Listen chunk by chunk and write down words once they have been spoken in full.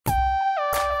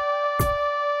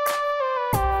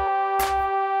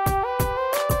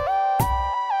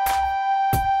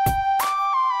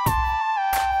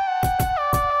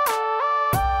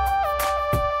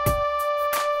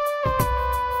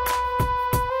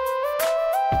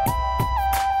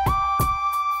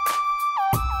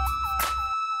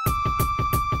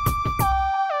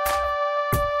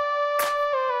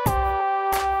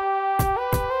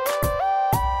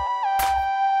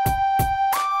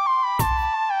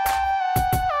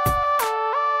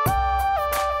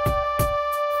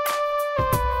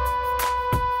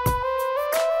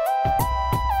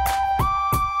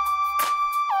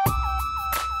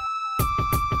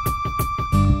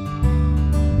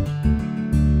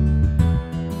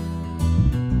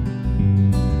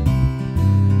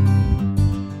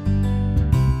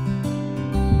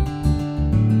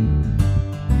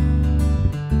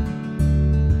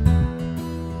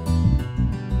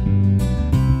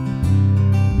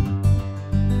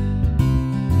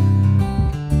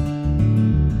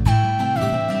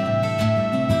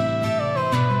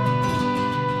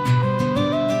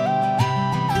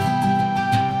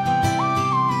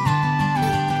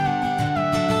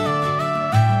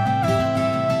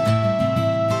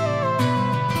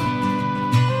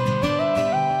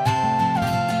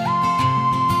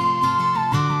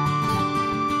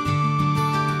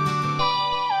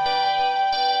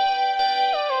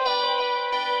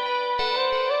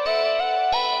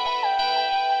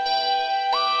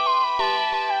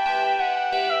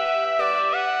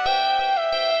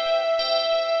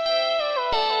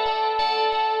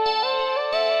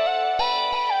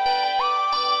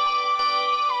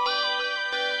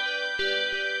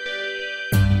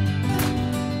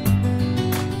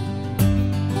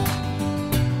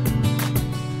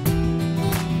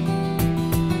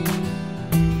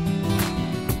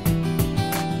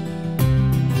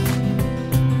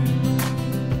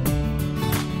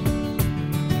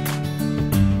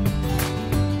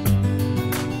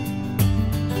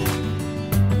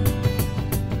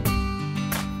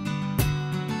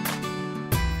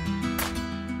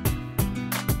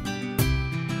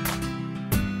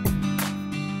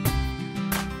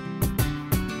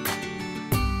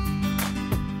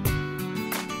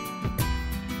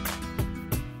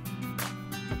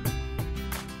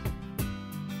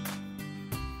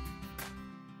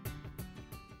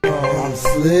I'm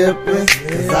slipping,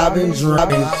 cause I've been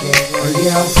drinking.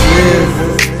 Yeah, I'm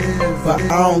slipping, but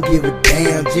I don't give a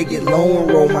damn. Jig it low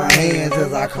and roll my hands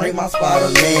as I crank my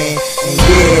Spider-Man. And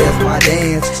yeah, that's my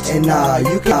dance. And nah,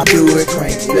 you can't do it.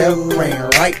 Crank left, crank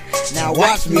right. Now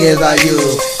watch me as I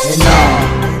use. And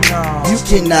nah, you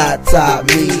cannot top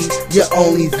me. You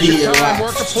only feel like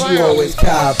you always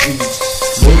copy.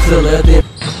 Move to the left.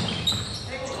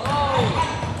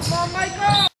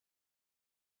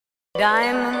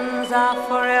 Diamonds are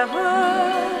forever.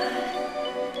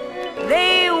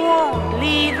 They won't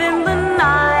leave in the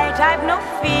night. I've no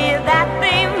fear that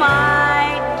they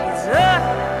might desert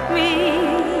me.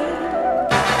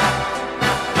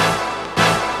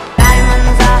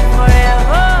 Diamonds are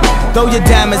forever. Throw your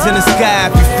diamonds in the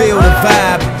sky if you feel the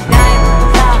vibe.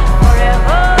 Diamonds are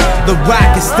forever. The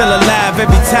rock is still alive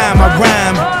every time I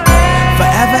rhyme.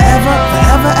 Forever, ever,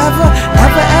 forever, ever,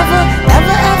 ever, ever,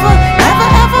 ever, ever, ever, ever,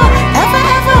 ever, ever,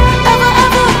 ever,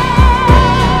 ever.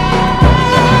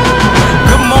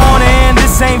 Good morning,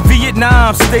 this ain't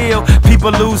Vietnam still.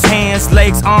 People lose hands,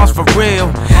 legs, arms for real.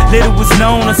 Little was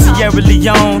known of Sierra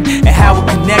Leone and how it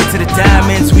connect to the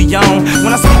diamonds we own.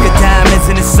 When I speak of diamonds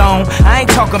in this song, I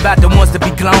ain't talking about the ones that be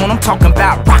glown. I'm talking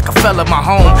about Rockefeller, my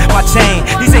home, my chain.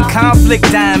 These ain't conflict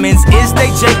diamonds, is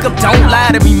they, Jacob? Don't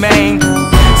lie to me, man.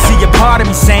 See a part of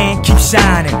me saying, keep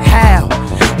shining. How?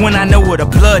 When I know what the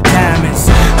blood diamonds.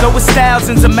 Though it's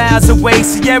thousands of miles away,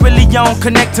 Sierra Leone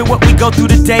connect to what we go through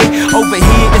today. Over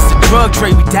here, it's the drug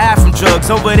trade, we die from drugs.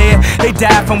 Over there, they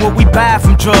die from what we buy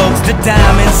from drugs. The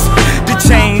diamonds, the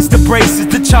chains, the braces,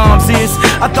 the charms is.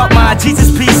 I thought my Jesus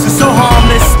piece was so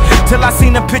harmless, till I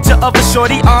seen a picture of a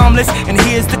shorty armless. And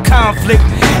here's the conflict,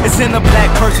 it's in a black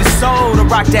person's soul to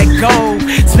rock that gold.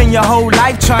 Spend your whole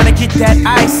life trying to get that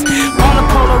ice on a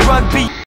Polaroid beat.